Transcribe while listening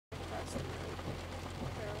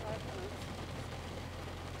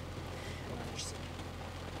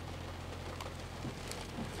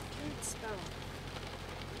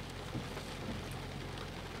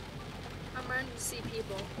starting to see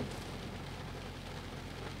people.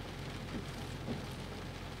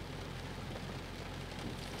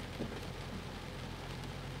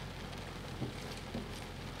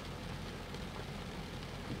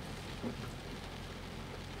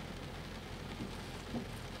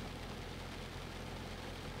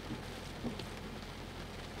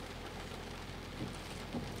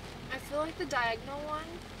 I feel like the diagonal one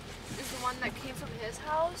is the one that came from his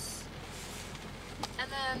house, and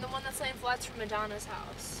then the one that's laying flat's from Madonna's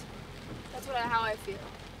house. That's how I feel.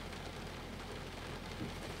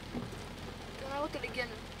 When I look at it again,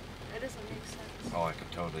 it doesn't make sense. Oh, I can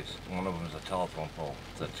totally see. One of them is a telephone pole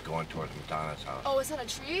that's going towards Madonna's house. Oh, is that a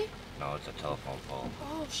tree? No, it's a telephone pole.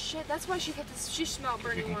 Oh shit, that's why she got this. She smelled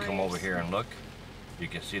burning If you can wires. come over here and look, you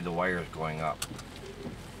can see the wires going up.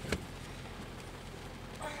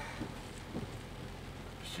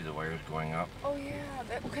 See the wires going up? Oh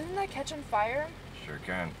yeah, couldn't that catch on fire? Sure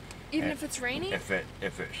can. Even And if it's raining? If it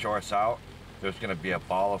shorts out, there's gonna be a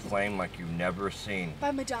ball of flame like you've never seen.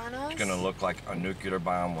 By Madonna's? It's gonna look like a nuclear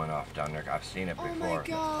bomb went off down there. I've seen it Oh before. my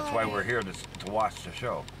God. That's why we're here to watch the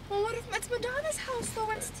show. Well, what if it's Madonna's house though?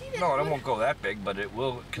 And Steven? No, it won't go that big, but it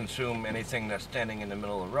will consume anything that's standing in the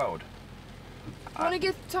middle of the road. Want to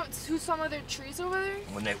get to some other trees over there?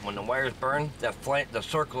 When the wires burn, that flame, the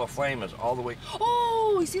circle of flame is all the way.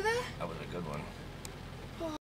 Oh, you see that? That was a good one.